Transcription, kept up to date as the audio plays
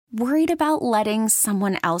Worried about letting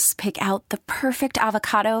someone else pick out the perfect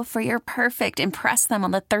avocado for your perfect impress them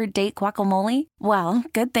on the third date guacamole? Well,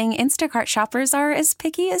 good thing Instacart shoppers are as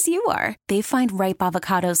picky as you are. They find ripe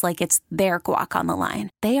avocados like it's their guac on the line.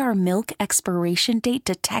 They are milk expiration date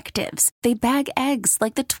detectives. They bag eggs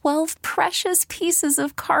like the 12 precious pieces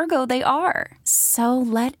of cargo they are. So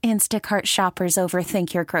let Instacart shoppers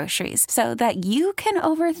overthink your groceries so that you can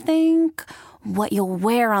overthink what you'll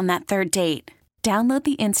wear on that third date. Download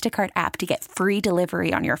the Instacart app to get free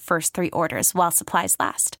delivery on your first 3 orders while supplies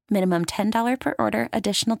last. Minimum $10 per order.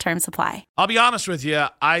 Additional terms apply. I'll be honest with you.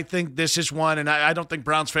 I think this is one, and I don't think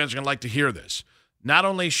Browns fans are going to like to hear this. Not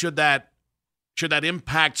only should that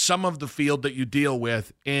impact some of the field that you deal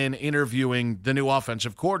with in interviewing the new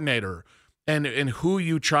offensive coordinator and who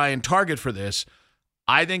you try and target for this,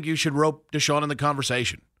 I think you should rope Deshaun in the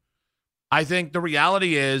conversation. I think the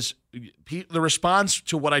reality is the response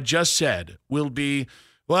to what I just said will be,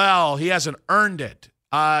 well, he hasn't earned it.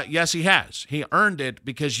 Yes, he has. He earned it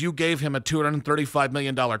because you gave him a $235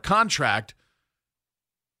 million contract,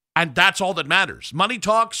 and that's all that matters. Money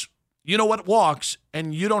talks, you know what walks,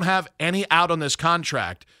 and you don't have any out on this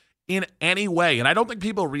contract in any way. And I don't think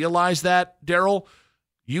people realize that, Daryl.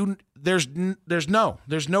 There's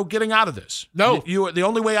no getting out of this. No. The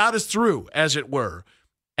only way out is through, as it were.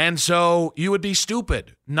 And so you would be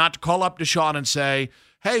stupid not to call up Deshaun and say,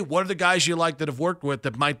 hey, what are the guys you like that have worked with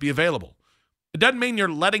that might be available? It doesn't mean you're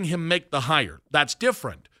letting him make the hire. That's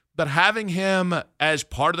different. But having him as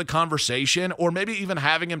part of the conversation, or maybe even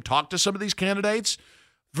having him talk to some of these candidates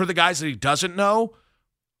for the guys that he doesn't know,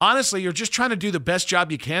 honestly, you're just trying to do the best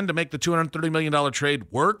job you can to make the $230 million trade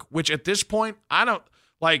work, which at this point,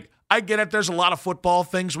 I get it. There's a lot of football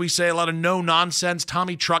things we say, a lot of no-nonsense,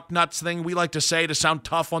 Tommy Truck Nuts thing we like to say to sound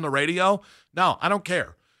tough on the radio. No, I don't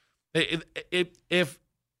care. If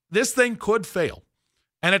this thing could fail,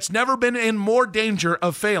 and it's never been in more danger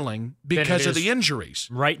of failing because of the injuries.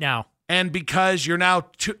 Right now. And because you're now,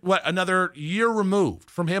 another year removed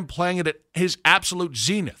from him playing it at his absolute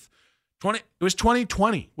zenith. It was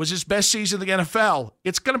 2020 was his best season in the NFL.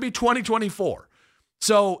 It's going to be 2024.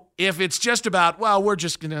 So if it's just about, well, we're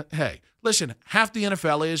just going to, hey, listen, half the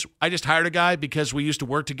NFL is, I just hired a guy because we used to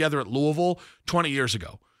work together at Louisville 20 years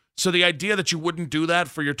ago. So the idea that you wouldn't do that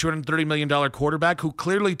for your $230 million quarterback, who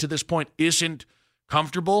clearly to this point isn't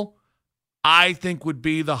comfortable, I think would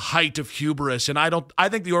be the height of hubris. And I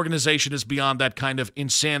think the organization is beyond that kind of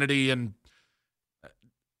insanity and,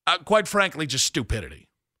 quite frankly, just stupidity.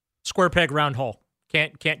 Square peg, round hole.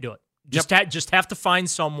 Can't do it. Just have to find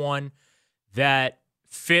someone that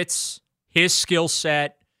fits his skill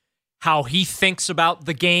set, how he thinks about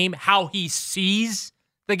the game, how he sees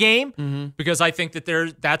the game, because I think that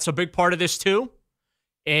that's a big part of this too.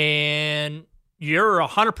 And you're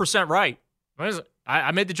 100% right.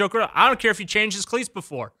 I made the joke earlier. I don't care if you changed his cleats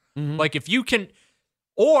before. Like if you can,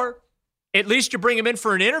 or at least you bring him in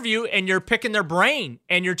for an interview and you're picking their brain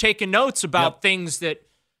and you're taking notes about things that,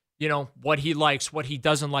 what he likes, what he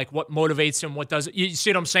doesn't like, what motivates him, what doesn't. You see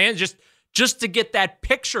what I'm saying? Just to get that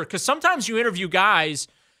picture, because sometimes you interview guys,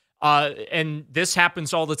 and this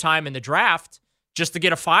happens all the time in the draft, just to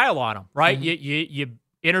get a file on them, right? You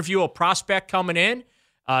interview a prospect coming in,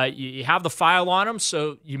 you have the file on them,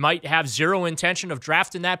 so you might have zero intention of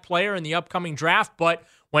drafting that player in the upcoming draft, but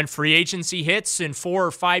when free agency hits in 4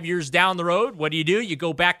 or 5 years down the road, what do? You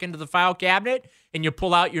go back into the file cabinet and you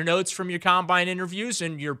pull out your notes from your combine interviews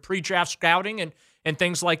and your pre-draft scouting and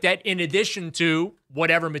things like that, in addition to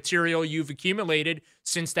whatever material you've accumulated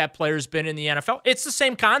since that player's been in the NFL. It's the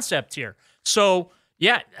same concept here. So,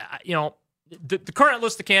 the current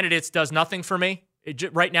list of candidates does nothing for me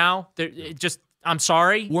right now. I'm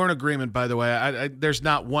sorry. We're in agreement, by the way. There's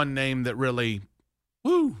not one name that really,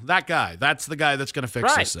 that guy. That's the guy that's going to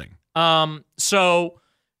fix this thing. So,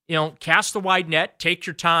 cast a wide net. Take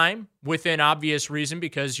your time within obvious reason,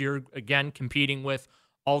 because you're, again, competing with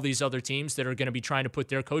all these other teams that are going to be trying to put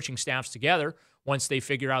their coaching staffs together once they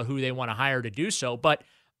figure out who they want to hire to do so. But,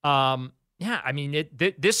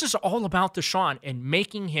 this is all about Deshaun and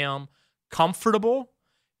making him comfortable,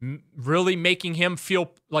 really making him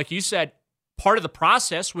feel, like you said, part of the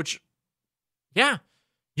process, which, you're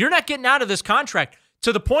not getting out of this contract.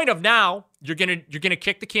 To the point of now, you're gonna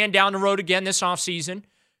kick the can down the road again this offseason.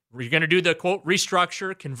 You're going to do the, quote,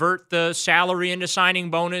 restructure, convert the salary into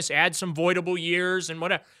signing bonus, add some voidable years and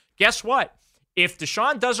whatever. Guess what? If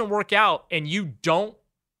Deshaun doesn't work out and you don't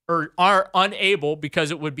or are unable,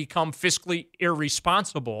 because it would become fiscally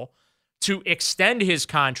irresponsible, to extend his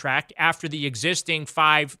contract after the existing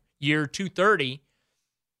 5-year $230,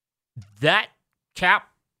 that cap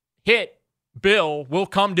hit bill will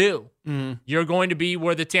come due. Mm-hmm. You're going to be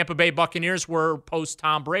where the Tampa Bay Buccaneers were post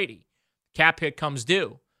Tom Brady. Cap hit comes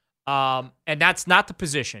due. And that's not the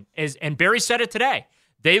position. And Barry said it today.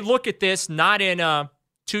 They look at this not in a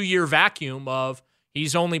 2-year vacuum of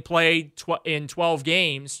he's only played in 12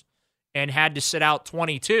 games and had to sit out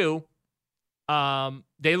 22.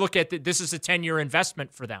 They look at this as a 10-year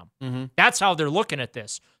investment for them. Mm-hmm. That's how they're looking at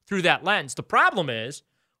this through that lens. The problem is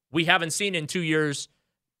we haven't seen in 2 years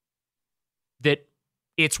that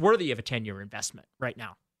it's worthy of a 10-year investment right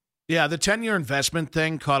now. Yeah, the 10-year investment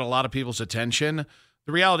thing caught a lot of people's attention.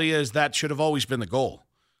 The reality is that should have always been the goal.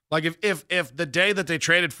 Like if the day that they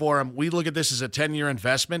traded for him, we look at this as a 10-year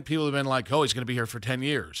investment, people have been like, "Oh, he's going to be here for 10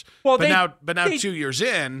 years." Well, but now 2 years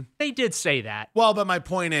in, they did say that. Well, but my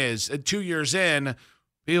point is, 2 years in,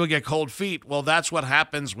 people get cold feet. Well, that's what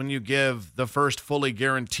happens when you give the first fully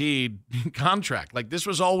guaranteed contract. Like this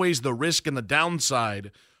was always the risk and the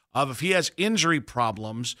downside of if he has injury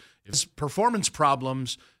problems, if his performance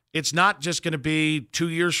problems, it's not just going to be 2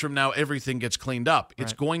 years from now everything gets cleaned up.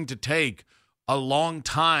 It's going to take a long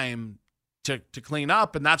time to clean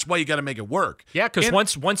up, and that's why you got to make it work. Yeah,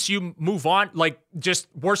 because once you move on, like just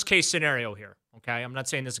worst case scenario here, okay? I'm not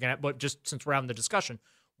saying this is going to happen, but just since we're having the discussion,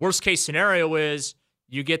 worst case scenario is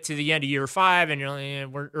you get to the end of year 5, and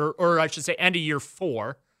you're, or I should say end of year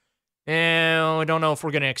 4, and we don't know if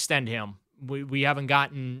we're going to extend him. We haven't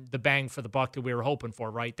gotten the bang for the buck that we were hoping for,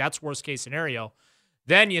 right? That's worst case scenario.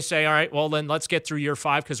 Then you say, all right, well, then let's get through year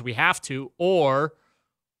 5 because we have to, or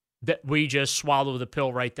that we just swallow the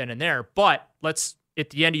pill right then and there. But let's,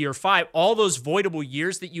 at the end of year 5, all those voidable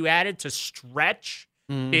years that you added to stretch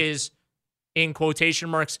is, in quotation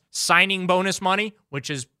marks, signing bonus money, which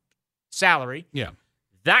is salary. Yeah.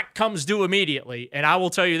 That comes due immediately. And I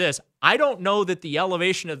will tell you this, I don't know that the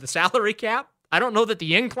elevation of the salary cap, I don't know that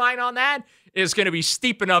the incline on that is going to be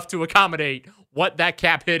steep enough to accommodate what that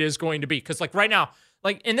cap hit is going to be. Because like right now,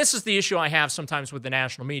 and this is the issue I have sometimes with the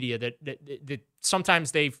national media, that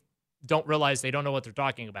sometimes they don't realize they don't know what they're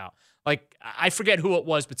talking about. Like, I forget who it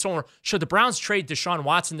was, but someone, should the Browns trade Deshaun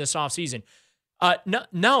Watson this offseason?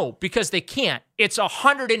 No, because they can't. It's a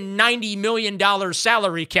 $190 million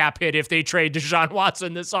salary cap hit if they trade Deshaun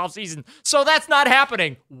Watson this offseason. So that's not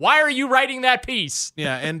happening. Why are you writing that piece?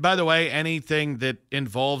 Yeah, and by the way, anything that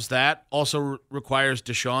involves that also requires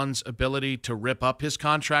Deshaun's ability to rip up his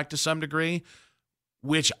contract to some degree,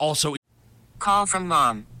 which also... Call from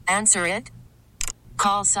mom. Answer it.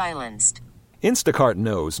 Call silenced. Instacart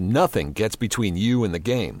knows nothing gets between you and the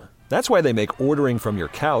game. That's why they make ordering from your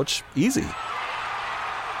couch easy.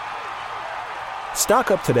 Stock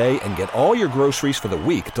up today and get all your groceries for the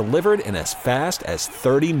week delivered in as fast as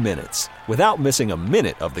 30 minutes without missing a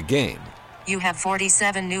minute of the game. You have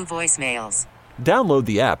 47 new voicemails. Download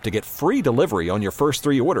the app to get free delivery on your first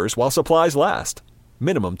 3 orders while supplies last.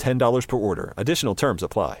 Minimum $10 per order. Additional terms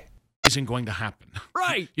apply. Isn't going to happen.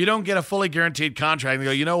 Right. You don't get a fully guaranteed contract and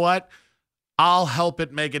go, you know what? I'll help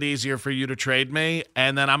it make it easier for you to trade me,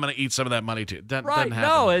 and then I'm going to eat some of that money too. That doesn't happen.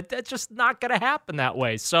 No, that's just not going to happen that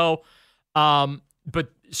way. So,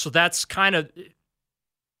 so that's kind of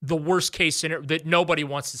the worst case scenario that nobody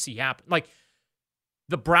wants to see happen. Like,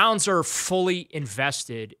 the Browns are fully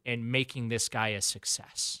invested in making this guy a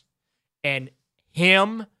success. And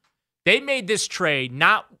they made this trade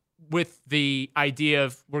not with the idea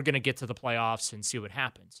of we're going to get to the playoffs and see what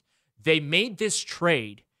happens. They made this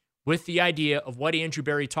trade with the idea of what Andrew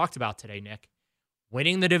Berry talked about today, Nick.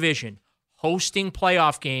 Winning the division, hosting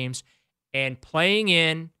playoff games, and playing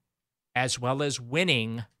in as well as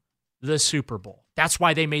winning the Super Bowl. That's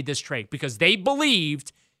why they made this trade, because they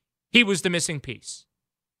believed he was the missing piece.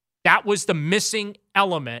 That was the missing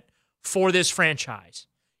element for this franchise,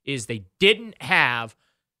 is they didn't have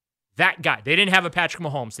that guy. They didn't have a Patrick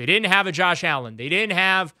Mahomes. They didn't have a Josh Allen. They didn't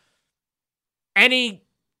have any,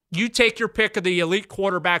 you take your pick of the elite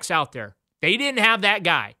quarterbacks out there. They didn't have that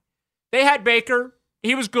guy. They had Baker.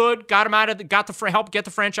 He was good. Got him help get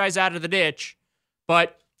the franchise out of the ditch.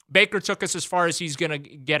 But Baker took us as far as he's going to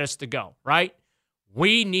get us to go, right?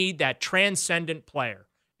 We need that transcendent player.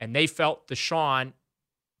 And they felt Deshaun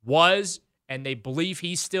was, and they believe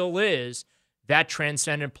he still is, that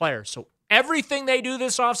transcendent player. So everything they do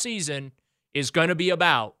this offseason is going to be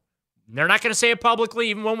about, they're not going to say it publicly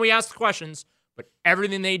even when we ask the questions, but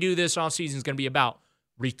everything they do this offseason is going to be about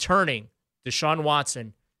returning Deshaun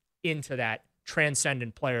Watson into that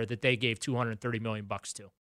transcendent player that they gave $230 million to.